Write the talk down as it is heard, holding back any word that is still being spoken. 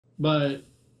but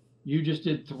you just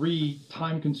did 3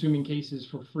 time-consuming cases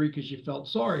for free because you felt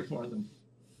sorry for them.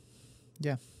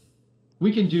 Yeah.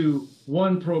 We can do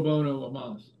 1 pro bono a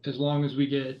month as long as we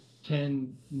get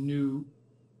 10 new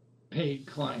paid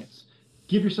clients.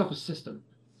 Give yourself a system,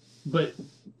 but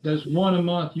there's 1 a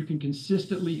month. You can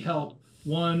consistently help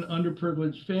 1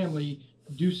 underprivileged family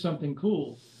do something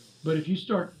cool. But if you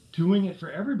start doing it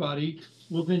for everybody,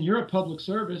 well, then you're a public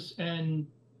service and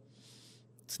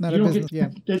it's not you a don't business. Yeah.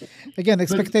 get. Again, But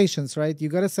expectations, right? You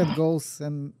got to set goals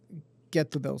and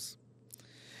get to those.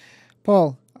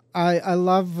 Paul, I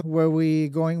love where we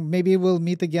going. Maybe we'll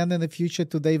meet again in the future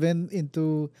to dive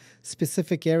into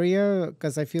specific area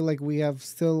because I feel like we have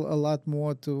still a lot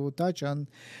more to touch on.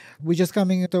 We're just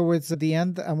coming towards the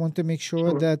end. I want to make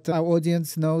sure sure, that our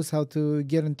audience knows how to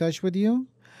get in touch with you.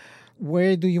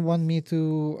 Where do you want me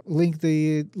to link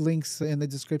the links in the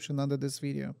description under this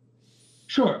video?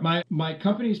 sure. My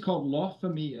company is called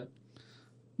Lawfamilia.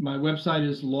 My website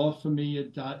is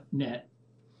lawfamilia.net,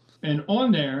 and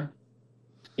on there,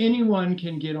 anyone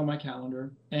can get on my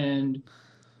calendar and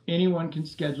anyone can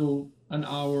schedule an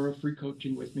hour of free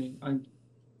coaching with me. I'm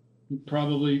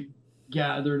probably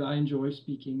gathered. I enjoy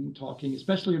speaking and talking,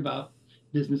 especially about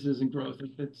businesses and growth.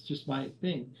 It's just my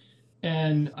thing.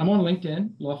 And I'm on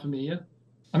LinkedIn, La Familia.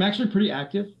 I'm actually pretty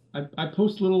active. I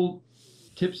post little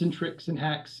tips and tricks and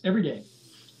hacks every day.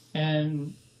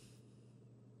 And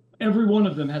every one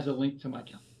of them has a link to my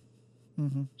account.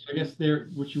 Mm-hmm. So I guess they're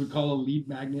what you would call a lead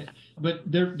magnet, but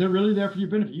they're really there for your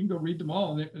benefit. You can go read them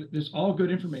all. There's all good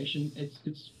information.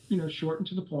 It's short and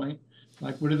to the point.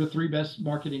 Like, what are the 3 best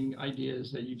marketing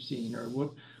ideas that you've seen,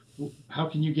 or how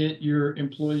can you get your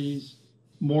employees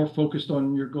more focused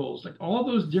on your goals? Like all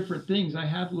those different things. I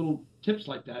have little tips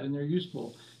like that, and they're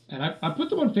useful. And I put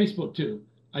them on Facebook too.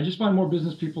 I just find more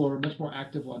business people are much more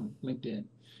active on LinkedIn,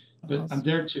 but I'm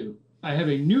there too. I have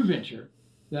a new venture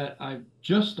that I've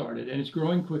just started, and it's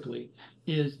growing quickly.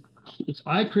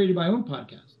 I created my own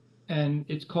podcast, and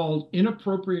it's called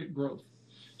Inappropriate Growth.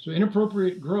 So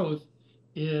Inappropriate Growth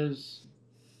is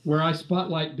where I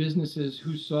spotlight businesses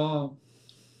who saw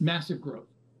massive growth.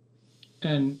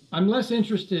 And I'm less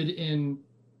interested in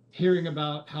hearing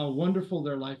about how wonderful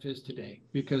their life is today,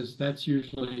 because that's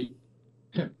usually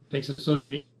takes us so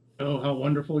how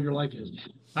wonderful your life is.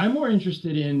 I'm more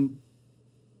interested in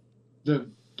the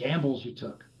gambles you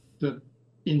took, the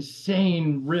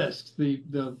insane risks,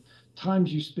 the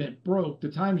times you spent broke, the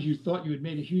times you thought you had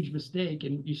made a huge mistake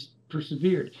and you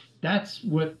persevered. That's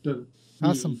what the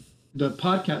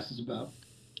podcast is about.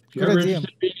 If you're ever interested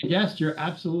in being a guest, you're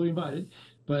absolutely invited.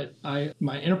 But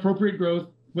my Inappropriate Growth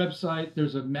website,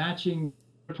 there's a matching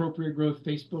Inappropriate Growth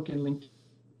Facebook and LinkedIn.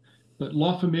 But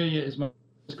Lawfamilia is my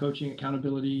coaching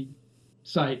accountability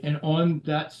site, and on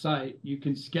that site you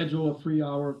can schedule a free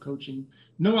hour of coaching,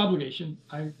 no obligation.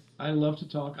 I love to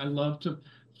talk. I love to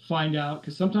find out,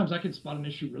 because sometimes I can spot an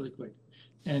issue really quick,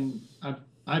 and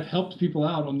I've helped people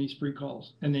out on these free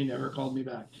calls and they never called me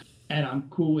back, and I'm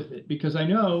cool with it, because I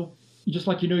know, just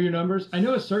like your numbers, I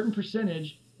know a certain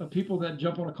percentage of people that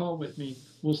jump on a call with me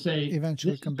will say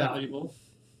eventually this is valuable.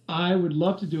 I would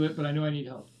love to do it, but I know I need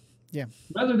help. Yeah.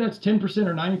 Whether that's 10%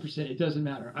 or 90%, it doesn't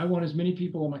matter. I want as many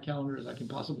people on my calendar as I can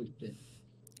possibly fit.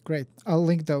 Great. I'll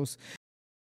link those.